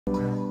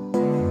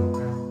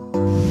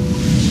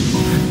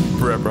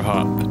Prepper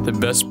Hub, the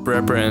best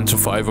prepper and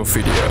survival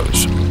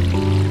videos.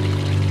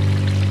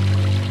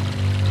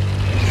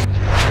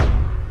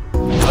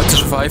 How to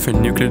survive a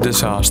nuclear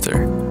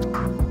disaster.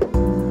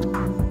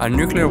 A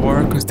nuclear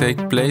war could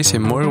take place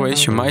in more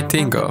ways you might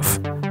think of,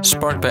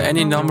 sparked by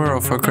any number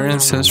of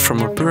occurrences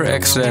from a pure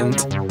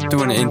accident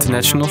to an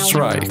international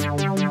strike.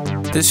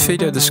 This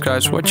video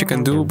describes what you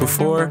can do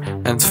before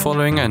and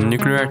following a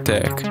nuclear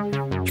attack.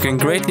 You can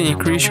greatly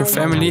increase your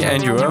family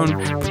and your own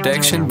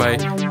protection by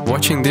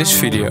watching this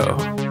video.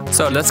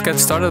 So let's get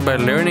started by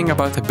learning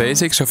about the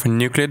basics of a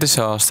nuclear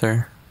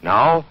disaster.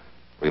 Now,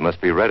 we must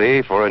be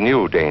ready for a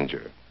new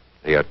danger,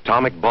 the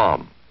atomic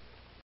bomb.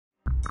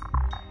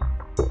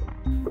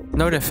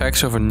 Know the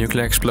effects of a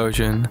nuclear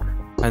explosion.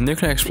 A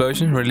nuclear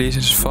explosion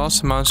releases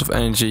vast amounts of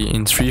energy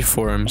in three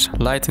forms: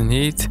 light and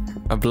heat,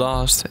 a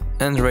blast,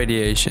 and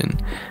radiation.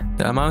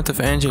 The amount of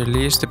energy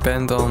released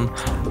depends on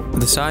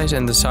the size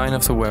and design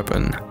of the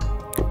weapon.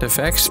 The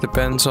effects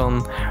depends on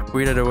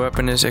whether the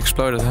weapon is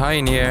exploded high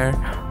in the air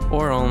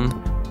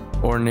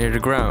or near the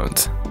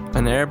ground.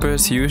 An air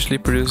burst usually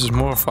produces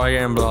more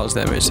fire and blast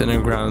damage than a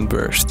ground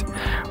burst,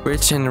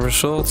 which in the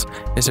result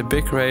is a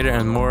big crater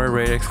and more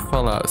radioactive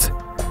fallout.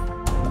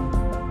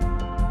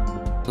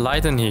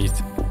 Light and heat.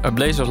 A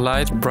blaze of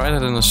light brighter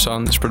than the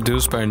sun is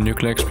produced by a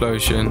nuclear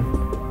explosion.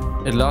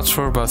 It lasts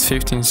for about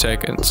 15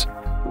 seconds.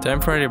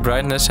 Temporary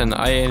brightness and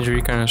eye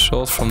injury can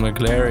result from the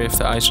glare if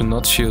the eyes are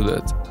not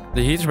shielded.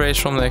 The heat rays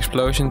from the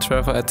explosion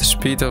travel at the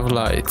speed of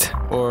light,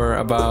 or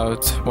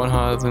about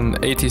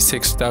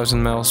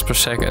 186,000 miles per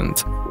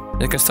second.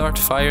 It can start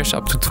fires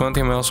up to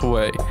 20 miles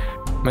away.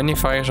 Many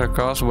fires are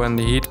caused when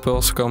the heat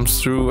pulse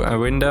comes through a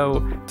window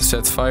to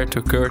set fire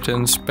to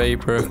curtains,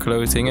 paper,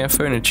 clothing and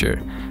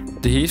furniture.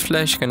 The heat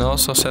flash can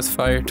also set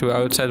fire to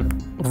outside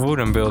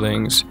wooden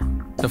buildings.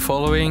 The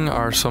following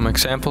are some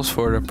examples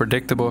for the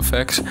predictable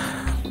effects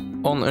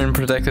on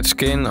unprotected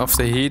skin of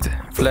the heat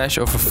flash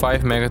of a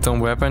 5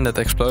 megaton weapon that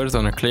exploded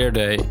on a clear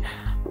day.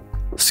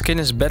 Skin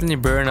is badly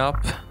burned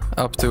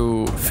up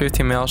to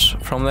 50 miles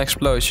from the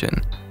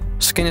explosion.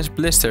 Skin is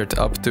blistered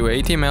up to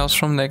 80 miles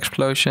from the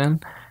explosion.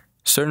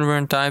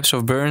 Sunburn types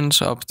of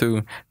burns up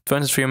to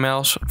 23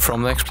 miles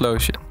from the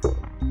explosion.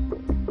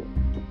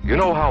 You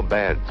know how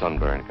bad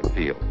sunburn can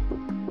feel.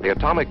 The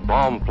atomic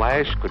bomb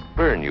flash could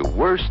burn you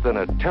worse than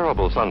a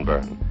terrible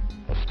sunburn,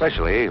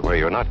 especially where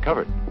you're not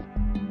covered.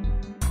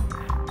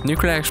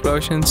 Nuclear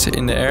explosions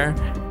in the air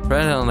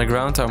rather than on the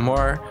ground are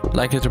more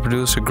likely to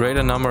produce a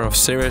greater number of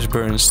serious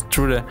burns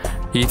through the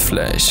heat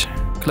flash.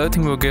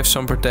 Clothing will give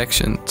some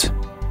protection.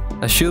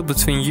 A shield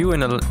between you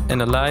and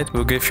the light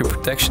will give you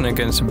protection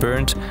against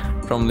burns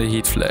from the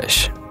heat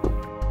flash.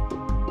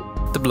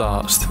 The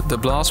blast. The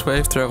blast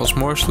wave travels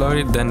more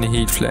slowly than the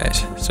heat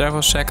flash.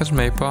 Several seconds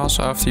may pass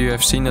after you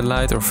have seen the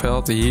light or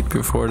felt the heat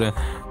before the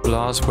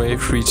blast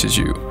wave reaches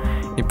you,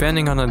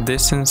 depending on the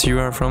distance you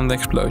are from the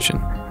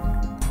explosion.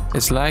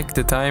 It's like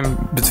the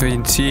time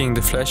between seeing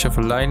the flash of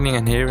lightning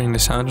and hearing the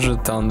sound of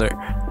the thunder.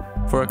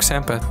 For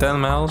example, at 10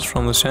 miles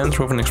from the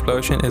center of an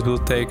explosion, it will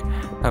take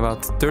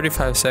about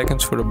 35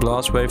 seconds for the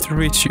blast wave to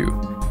reach you.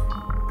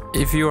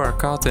 If you are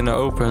caught in the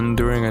open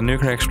during a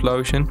nuclear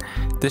explosion,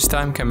 this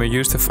time can be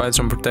used to find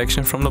some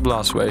protection from the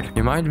blast wave.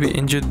 You might be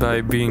injured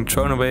by being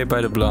thrown away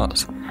by the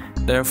blast.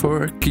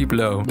 Therefore, keep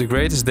low. The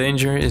greatest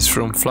danger is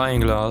from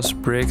flying glass,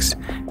 bricks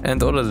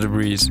and other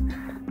debris.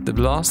 The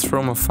blast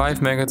from a 5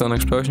 megaton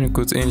explosion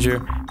could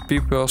injure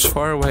people as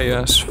far away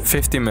as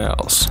 50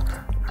 miles.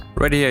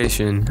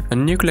 Radiation. A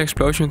nuclear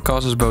explosion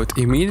causes both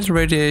immediate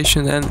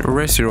radiation and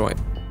residual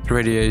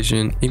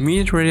radiation.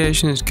 Immediate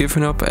radiation is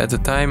given up at the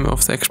time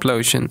of the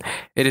explosion.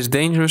 It is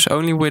dangerous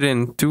only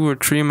within 2 or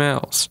 3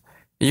 miles.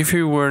 If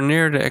you were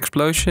near the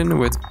explosion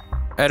with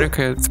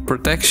adequate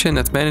protection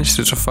and managed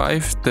to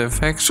survive the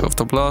effects of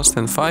the blast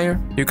and fire,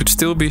 you could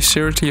still be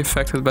seriously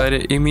affected by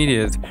the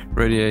immediate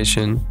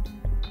radiation.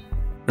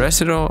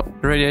 Residual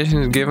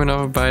radiation is given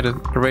up by the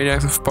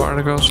radioactive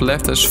particles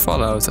left as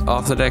fallout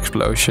after the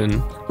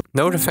explosion.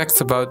 Know the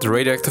facts about the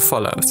radioactive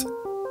fallout.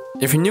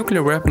 If a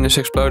nuclear weapon is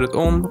exploded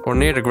on or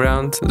near the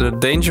ground, the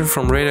danger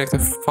from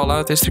radioactive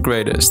fallout is the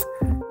greatest.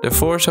 The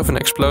force of an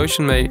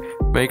explosion may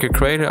make a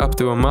crater up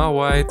to a mile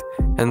wide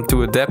and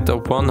to a depth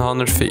of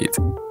 100 feet.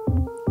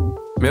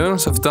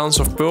 Millions of tons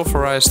of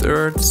pulverized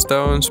earth,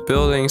 stones,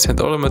 buildings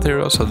and other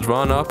materials are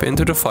drawn up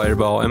into the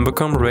fireball and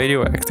become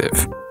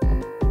radioactive.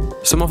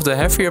 Some of the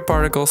heavier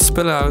particles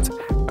spill out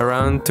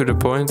around to the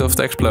point of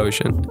the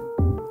explosion.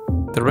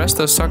 The rest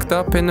are sucked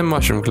up in the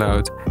mushroom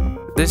cloud.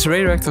 This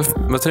radioactive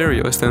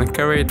material is then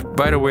carried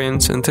by the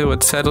winds until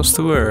it settles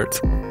to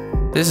Earth.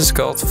 This is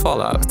called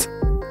fallout.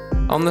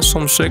 Under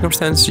some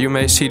circumstances you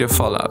may see the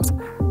fallout.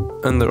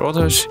 Under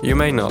others you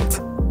may not.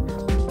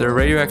 The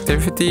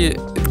radioactivity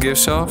it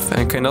gives off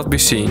and cannot be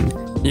seen.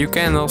 You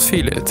cannot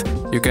feel it,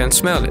 you can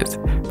smell it,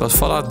 but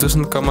fallout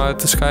doesn't come out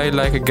the sky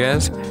like a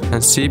gas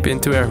and seep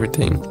into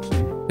everything.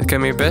 It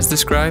can be best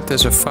described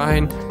as a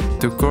fine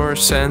to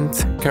coarse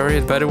scent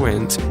carried by the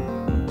wind.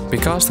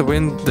 Because the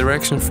wind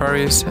direction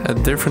varies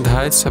at different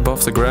heights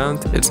above the ground,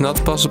 it's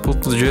not possible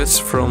to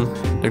judge from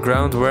the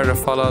ground where the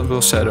fallout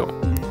will settle.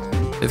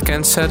 It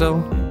can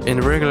settle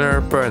in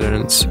regular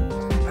patterns,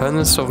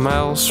 hundreds of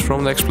miles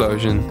from the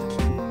explosion.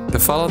 The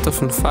fallout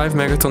of a 5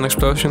 megaton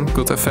explosion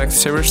could affect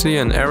seriously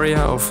an area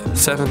of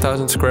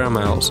 7,000 square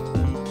miles.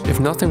 If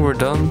nothing were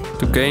done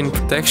to gain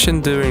protection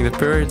during the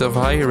period of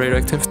high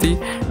radioactivity,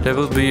 there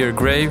would be a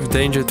grave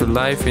danger to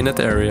life in that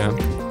area.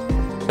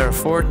 There are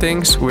 4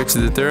 things which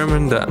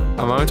determine the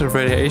amount of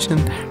radiation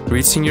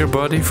reaching your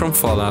body from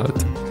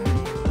fallout.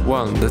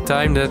 1. The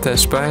time that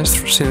has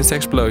passed since the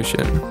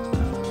explosion.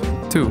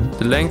 2.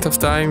 The length of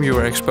time you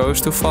are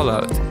exposed to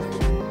fallout.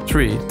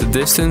 3. The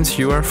distance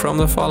you are from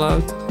the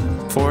fallout.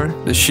 4.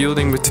 The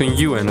shielding between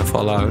you and the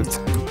fallout.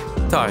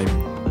 Time.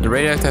 The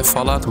radioactive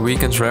fallout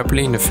weakens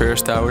rapidly in the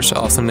first hours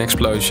after an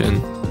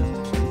explosion.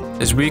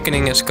 This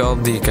weakening is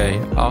called decay.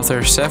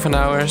 After 7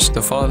 hours,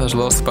 the fallout has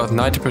lost about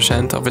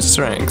 90% of its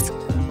strength.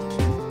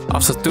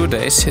 After 2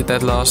 days, it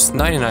had lost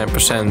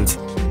 99%,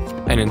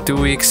 and in 2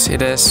 weeks, it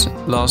has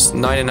lost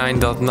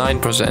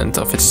 99.9%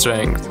 of its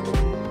strength.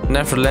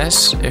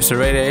 Nevertheless, if the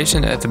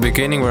radiation at the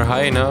beginning were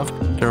high enough,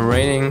 the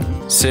remaining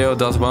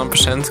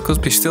 0.1%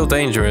 could be still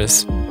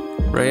dangerous.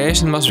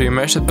 Radiation must be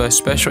measured by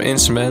special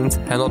instruments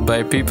handled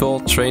by people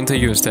trained to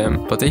use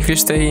them. But if you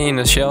stay in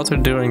a shelter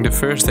during the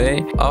first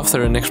day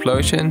after an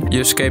explosion,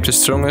 you escape the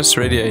strongest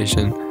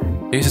radiation.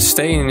 You should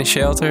stay in a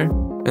shelter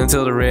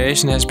until the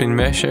radiation has been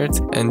measured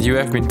and you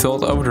have been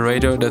told over the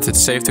radio that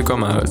it's safe to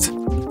come out.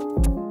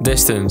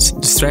 Distance.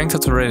 The strength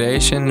of the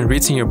radiation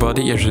reaching your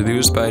body is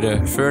reduced by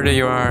the further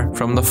you are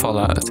from the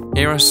fallout.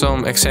 Here are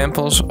some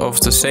examples of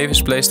the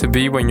safest place to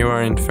be when you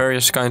are in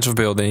various kinds of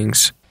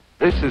buildings.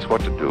 This is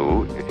what to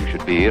do if you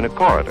should be in a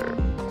corridor.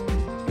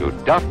 You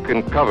duck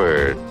and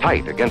cover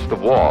tight against the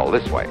wall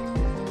this way.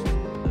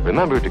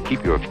 Remember to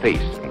keep your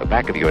face and the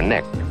back of your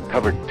neck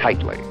covered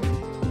tightly.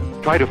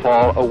 Try to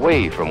fall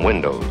away from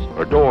windows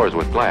or doors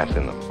with glass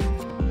in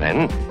them.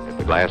 Then, if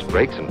the glass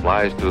breaks and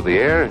flies through the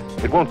air,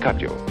 it won't cut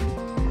you.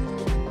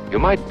 You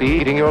might be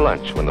eating your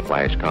lunch when the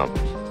flash comes.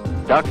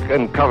 Duck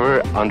and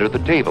cover under the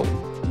table.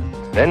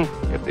 Then,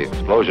 if the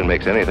explosion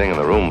makes anything in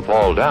the room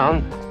fall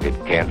down, it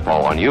can't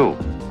fall on you.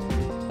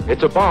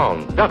 It's a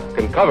bomb. Duck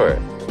and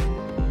cover.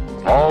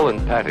 Paul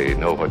and Patty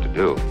know what to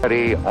do.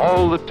 Ready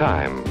all the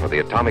time for the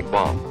atomic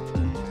bomb.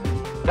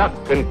 Duck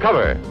and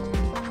cover.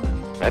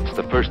 That's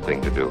the first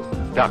thing to do.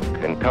 Duck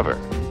and cover.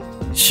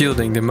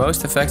 Shielding. The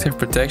most effective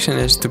protection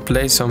is to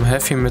place some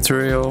heavy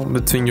material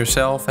between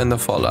yourself and the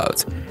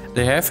fallout.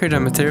 The heavier the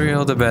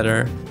material, the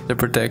better the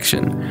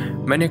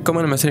protection. Many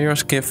common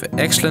materials give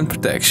excellent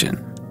protection.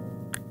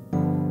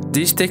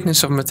 These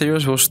thickness of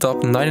materials will stop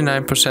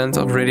 99%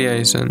 of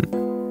radiation.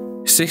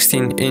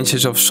 16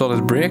 inches of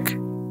solid brick,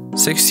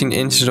 16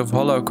 inches of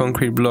hollow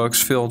concrete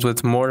blocks filled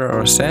with mortar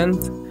or sand,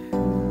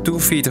 2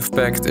 feet of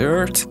packed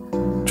earth,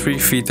 3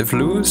 feet of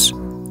loose,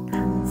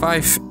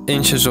 5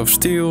 inches of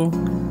steel,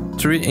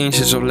 3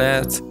 inches of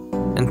lead,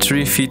 and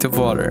 3 feet of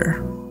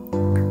water.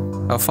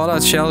 A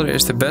fallout shelter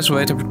is the best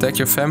way to protect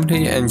your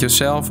family and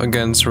yourself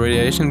against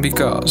radiation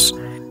because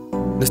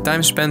the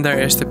time spent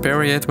there is the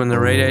period when the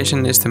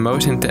radiation is the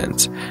most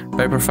intense.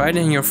 By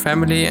providing your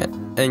family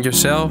and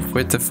yourself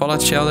with the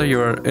fallout shelter, you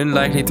are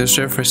unlikely to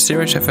suffer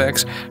serious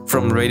effects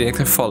from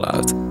radioactive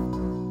fallout.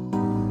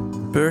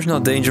 Personal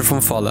danger from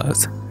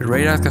fallout.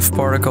 Radioactive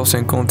particles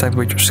in contact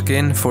with your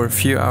skin for a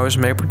few hours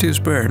may produce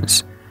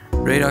burns.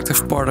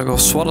 Radioactive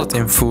particles swallowed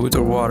in food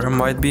or water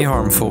might be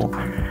harmful.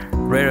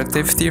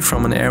 Radioactivity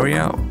from an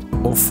area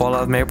of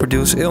fallout may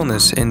produce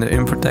illness in the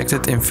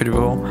unprotected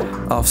individual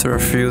after a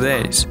few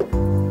days.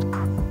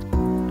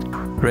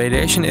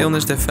 Radiation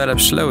illness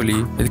develops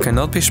slowly. It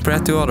cannot be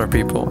spread to other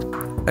people.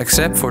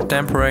 Except for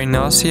temporary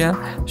nausea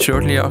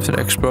shortly after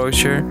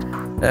exposure,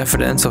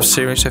 evidence of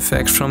serious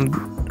effects from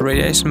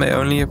radiation may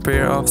only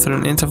appear after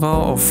an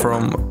interval of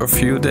from a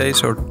few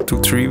days or to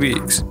 3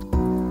 weeks.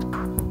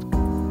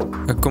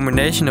 A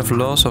combination of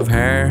loss of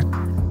hair,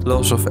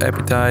 loss of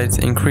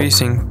appetite,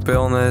 increasing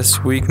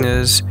paleness,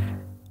 weakness,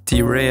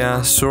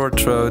 diarrhea, sore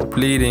throat,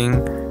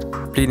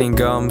 bleeding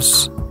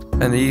gums,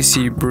 and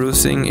easy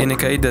bruising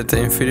indicate that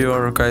the individual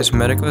requires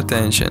medical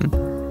attention.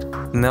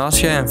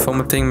 Nausea and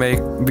vomiting may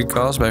be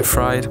caused by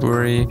fright,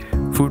 worry,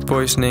 food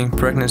poisoning,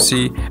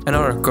 pregnancy, and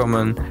other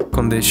common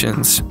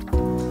conditions.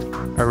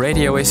 A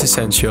radio is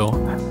essential.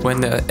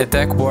 When the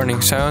attack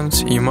warning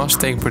sounds, you must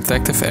take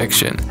protective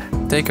action.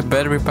 Take a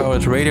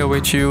battery-powered radio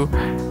with you.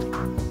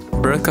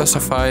 Broadcast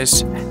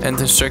device and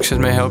instructions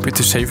may help you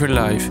to save your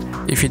life.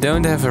 If you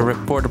don't have a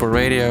portable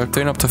radio,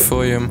 turn up the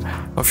volume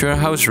of your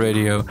house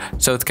radio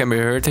so it can be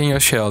heard in your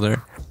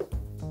shelter.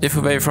 If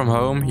away from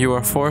home, you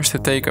are forced to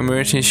take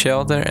emergency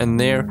shelter and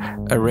near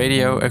a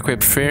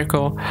radio-equipped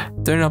vehicle,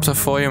 turn up the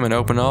volume and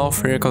open all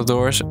vehicle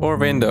doors or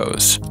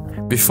windows.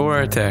 Before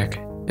attack.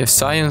 If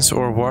sirens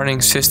or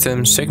warning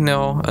systems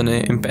signal an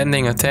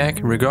impending attack,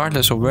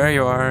 regardless of where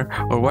you are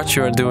or what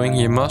you are doing,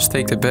 you must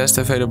take the best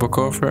available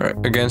cover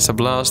against the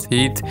blast,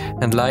 heat,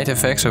 and light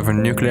effects of a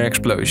nuclear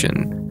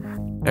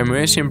explosion.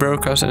 Emergency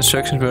broadcast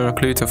instructions will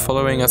include the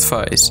following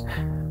advice.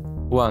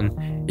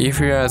 1. If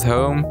you are at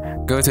home,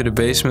 go to the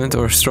basement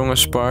or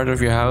strongest part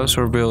of your house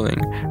or building,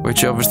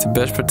 which offers the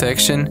best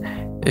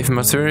protection. If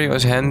material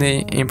is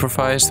handy,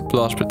 improvise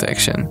blast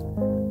protection.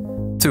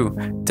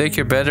 2. Take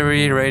your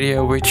battery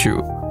radio with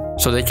you,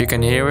 so that you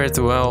can hear it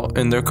well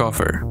under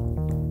cover.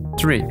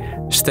 3.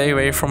 Stay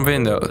away from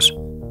windows.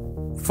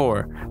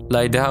 4.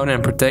 Lie down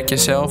and protect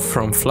yourself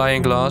from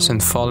flying glass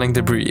and falling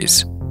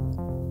debris.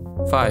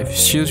 5.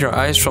 Shield your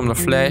eyes from the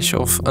flash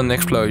of an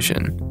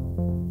explosion.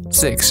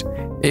 6.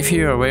 If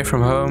you are away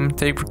from home,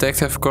 take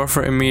protective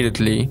cover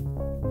immediately.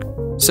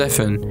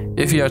 7.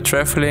 If you are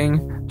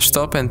traveling,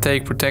 stop and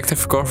take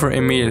protective cover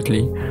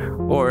immediately.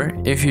 Or,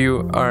 if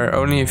you are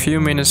only a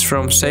few minutes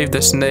from safe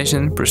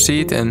destination,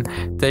 proceed and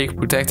take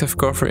protective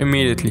cover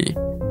immediately.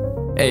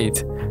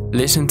 8.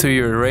 Listen to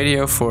your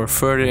radio for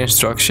further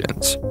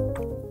instructions.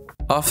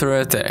 After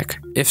an attack,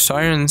 if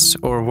sirens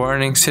or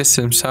warning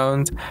systems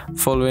sound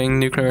following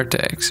nuclear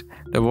attacks,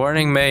 the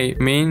warning may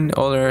mean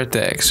other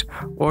attacks,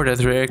 or that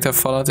radioactive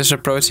fallout is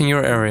approaching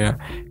your area.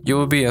 You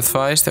will be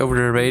advised over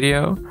the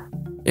radio.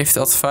 If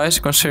the advice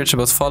concerns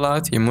about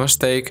fallout, you must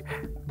take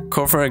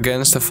cover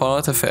against the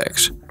fallout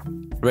effects.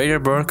 Radio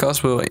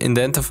broadcasts will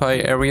identify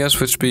areas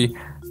which be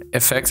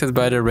affected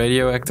by the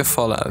radioactive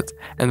fallout,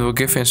 and will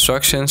give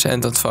instructions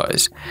and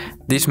advice.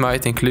 These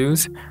might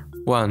include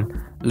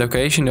 1.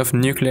 Location of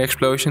nuclear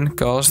explosion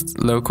caused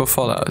local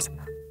fallout.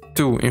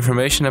 2.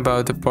 Information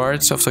about the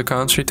parts of the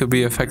country to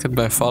be affected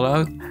by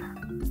fallout.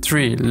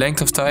 3.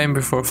 Length of time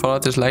before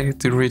fallout is likely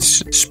to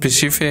reach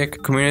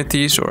specific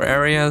communities or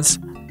areas.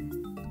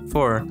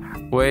 4.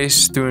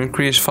 Ways to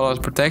increase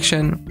fallout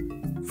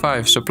protection.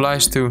 5.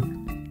 Supplies to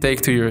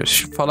take to your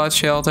fallout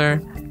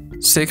shelter.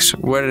 6.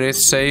 Whether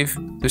it's safe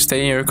to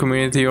stay in your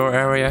community or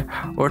area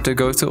or to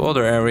go to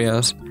other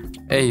areas.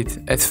 8.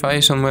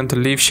 Advice on when to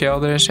leave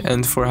shelters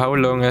and for how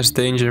long as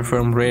danger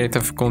from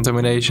radioactive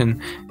contamination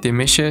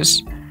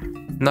diminishes.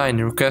 9.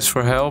 Requests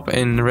for help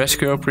in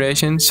rescue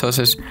operations such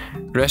as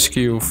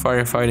rescue,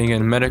 firefighting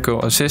and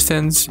medical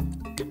assistance.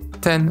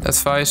 10.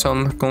 Advice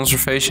on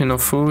conservation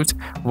of food,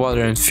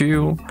 water and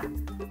fuel.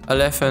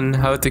 11.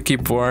 How to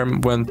keep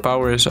warm when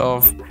power is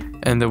off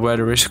and the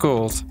weather is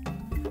cold.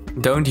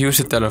 Don't use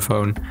the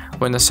telephone.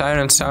 When the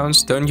siren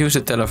sounds, don't use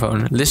the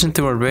telephone. Listen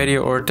to a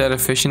radio or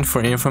television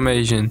for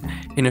information.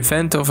 In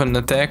event of an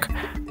attack,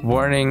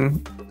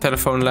 warning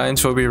telephone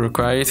lines will be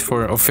required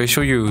for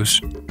official use.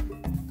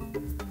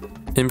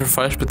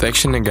 Improvised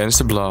protection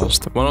against a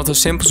blast. One of the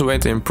simplest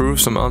ways to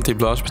improve some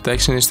anti-blast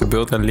protection is to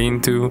build a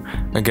lean-to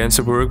against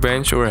a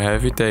workbench or a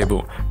heavy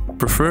table,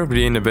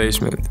 preferably in the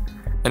basement,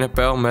 and a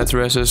pile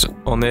mattresses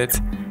on it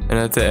and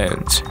at the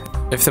ends.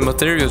 If the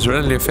material is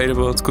readily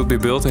available, it could be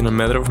built in a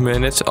matter of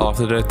minutes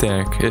after the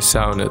attack is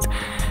sounded,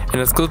 and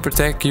it could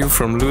protect you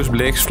from loose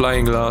bricks,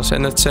 flying glass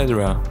and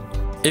etc.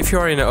 If you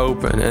are in the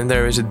open and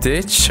there is a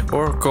ditch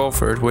or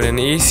culvert with an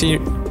easy,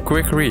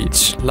 quick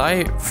reach,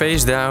 lie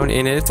face down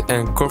in it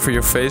and cover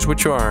your face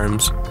with your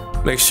arms.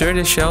 Make sure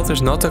the shelter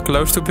is not too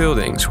close to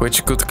buildings,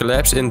 which could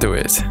collapse into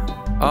it.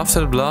 After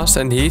the blast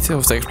and heat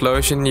of the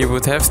explosion, you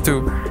would have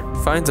to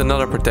find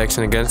another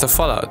protection against the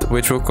fallout,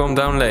 which will come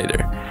down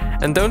later.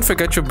 And don't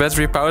forget your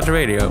battery-powered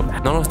radio.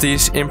 None of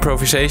these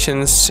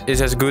improvisations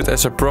is as good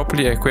as a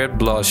properly equipped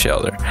blast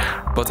shelter,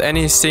 but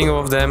any single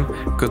of them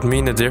could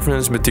mean the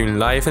difference between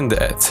life and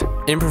death.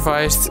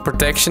 Improvised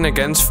protection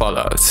against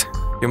fallout.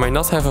 You may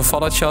not have a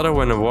fallout shelter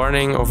when a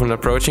warning of an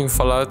approaching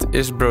fallout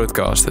is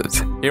broadcasted.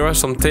 Here are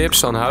some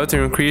tips on how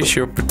to increase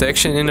your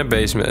protection in a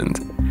basement.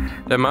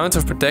 The amount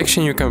of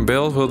protection you can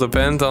build will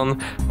depend on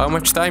how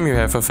much time you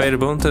have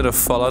available until the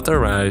fallout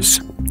arrives.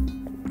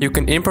 You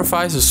can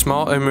improvise a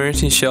small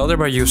emergency shelter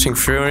by using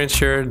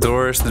furniture,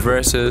 doors,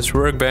 dresses,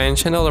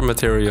 workbench and other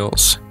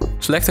materials.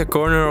 Select a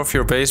corner of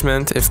your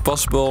basement, if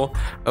possible,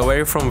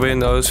 away from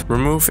windows.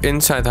 Remove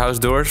inside house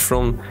doors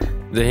from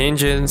the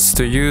hinges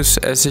to use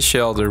as a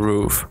shelter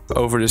roof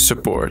over the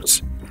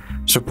supports.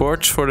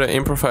 Supports for the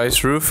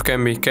improvised roof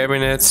can be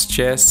cabinets,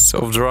 chests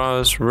of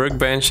drawers,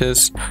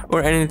 workbenches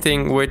or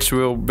anything which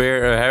will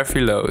bear a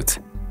heavy load.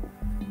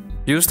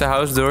 Use the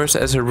house doors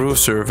as a roof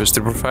surface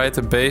to provide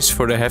the base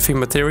for the heavy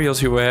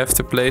materials you will have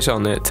to place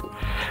on it.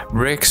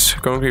 Bricks,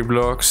 concrete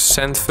blocks,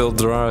 sand-filled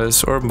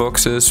drawers or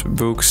boxes,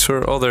 books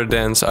or other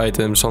dense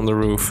items on the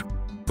roof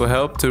will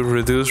help to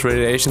reduce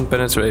radiation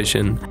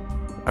penetration.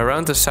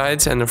 Around the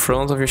sides and the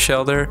front of your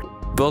shelter,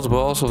 build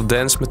walls of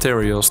dense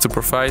materials to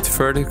provide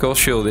vertical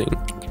shielding.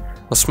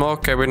 A small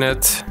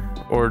cabinet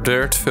or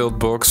dirt-filled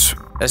box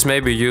as may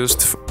be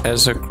used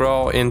as a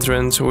crawl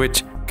entrance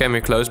which can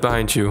be closed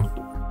behind you.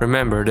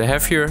 Remember, the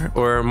heavier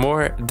or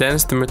more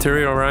dense the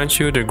material around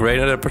you, the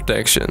greater the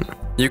protection.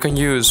 You can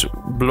use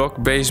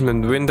block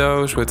basement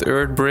windows with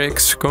earth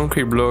bricks,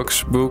 concrete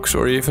blocks, books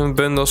or even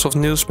bundles of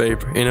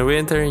newspaper. In the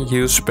winter,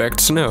 use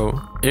packed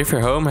snow. If your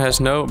home has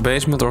no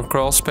basement or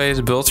crawl space,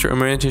 build your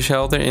emergency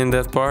shelter in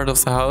that part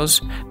of the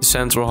house, the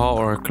central hall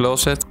or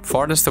closet,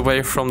 farthest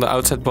away from the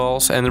outside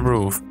walls and the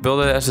roof.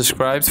 Build it as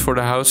described for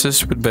the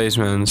houses with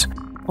basements.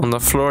 On the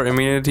floor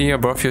immediately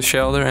above your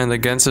shelter and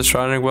against the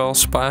surrounding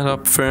walls, pile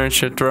up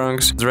furniture,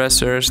 trunks,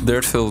 dressers,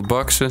 dirt-filled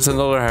boxes and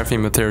other heavy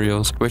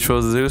materials, which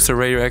will reduce the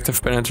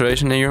radioactive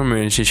penetration in your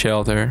emergency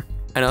shelter.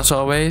 And as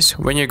always,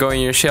 when you go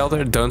in your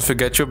shelter, don't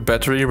forget your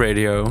battery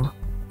radio.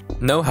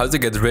 Know how to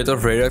get rid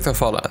of radioactive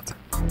fallout.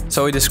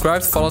 So he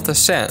described fallout as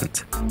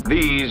sand.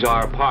 These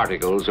are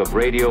particles of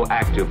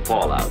radioactive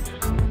fallout.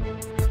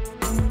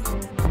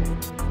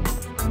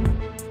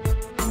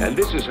 And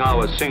this is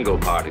how a single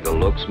particle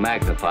looks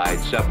magnified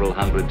several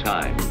hundred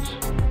times.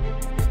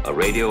 A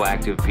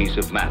radioactive piece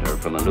of matter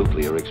from a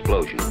nuclear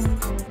explosion.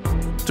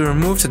 To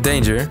remove the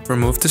danger,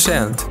 remove the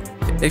sand.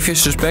 If you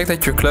suspect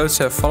that your clothes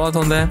have fallout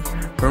on them,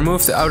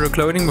 remove the outer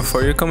clothing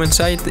before you come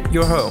inside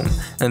your home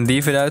and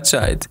leave it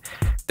outside.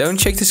 Don't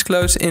check these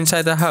clothes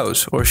inside the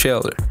house or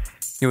shelter.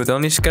 You would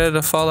only scatter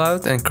the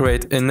fallout and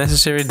create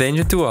unnecessary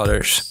danger to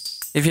others.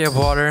 If you have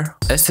water,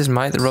 as this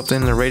might erupt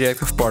in the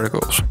radioactive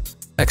particles.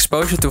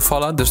 Exposure to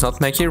fallout does not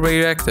make you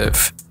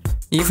radioactive.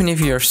 Even if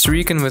you are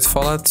stricken with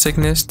fallout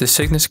sickness, the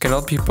sickness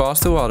cannot be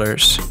passed to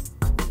others.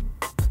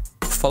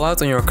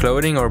 Fallout on your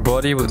clothing or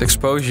body would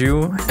expose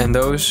you and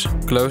those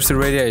close to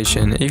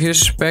radiation. If you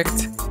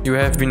suspect you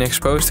have been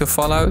exposed to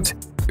fallout,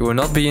 you will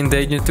not be in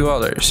danger to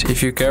others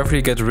if you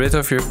carefully get rid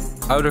of your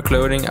outer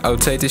clothing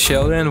outside the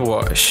shelter and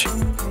wash.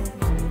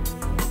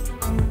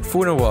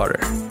 Food and water.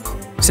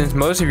 Since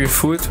most of your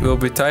food will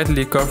be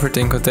tightly covered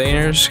in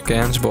containers,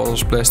 cans,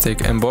 bottles,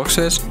 plastic and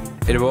boxes,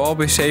 it will all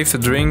be safe to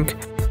drink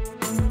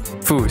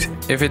food.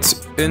 If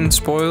it's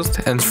unspoiled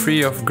and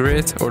free of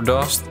grit or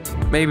dust,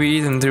 may be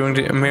eaten during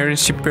the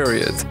emergency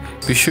period.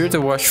 Be sure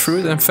to wash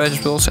fruit and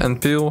vegetables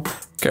and peel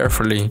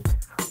carefully.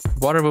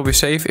 Water will be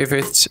safe if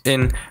it's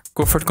in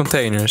covered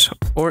containers,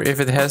 or if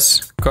it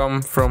has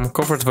come from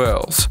covered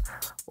wells,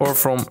 or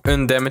from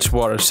undamaged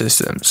water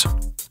systems.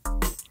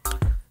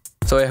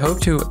 So I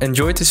hope you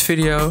enjoyed this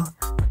video.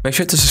 Make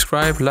sure to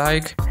subscribe,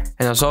 like,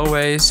 and as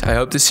always, I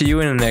hope to see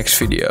you in the next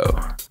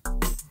video.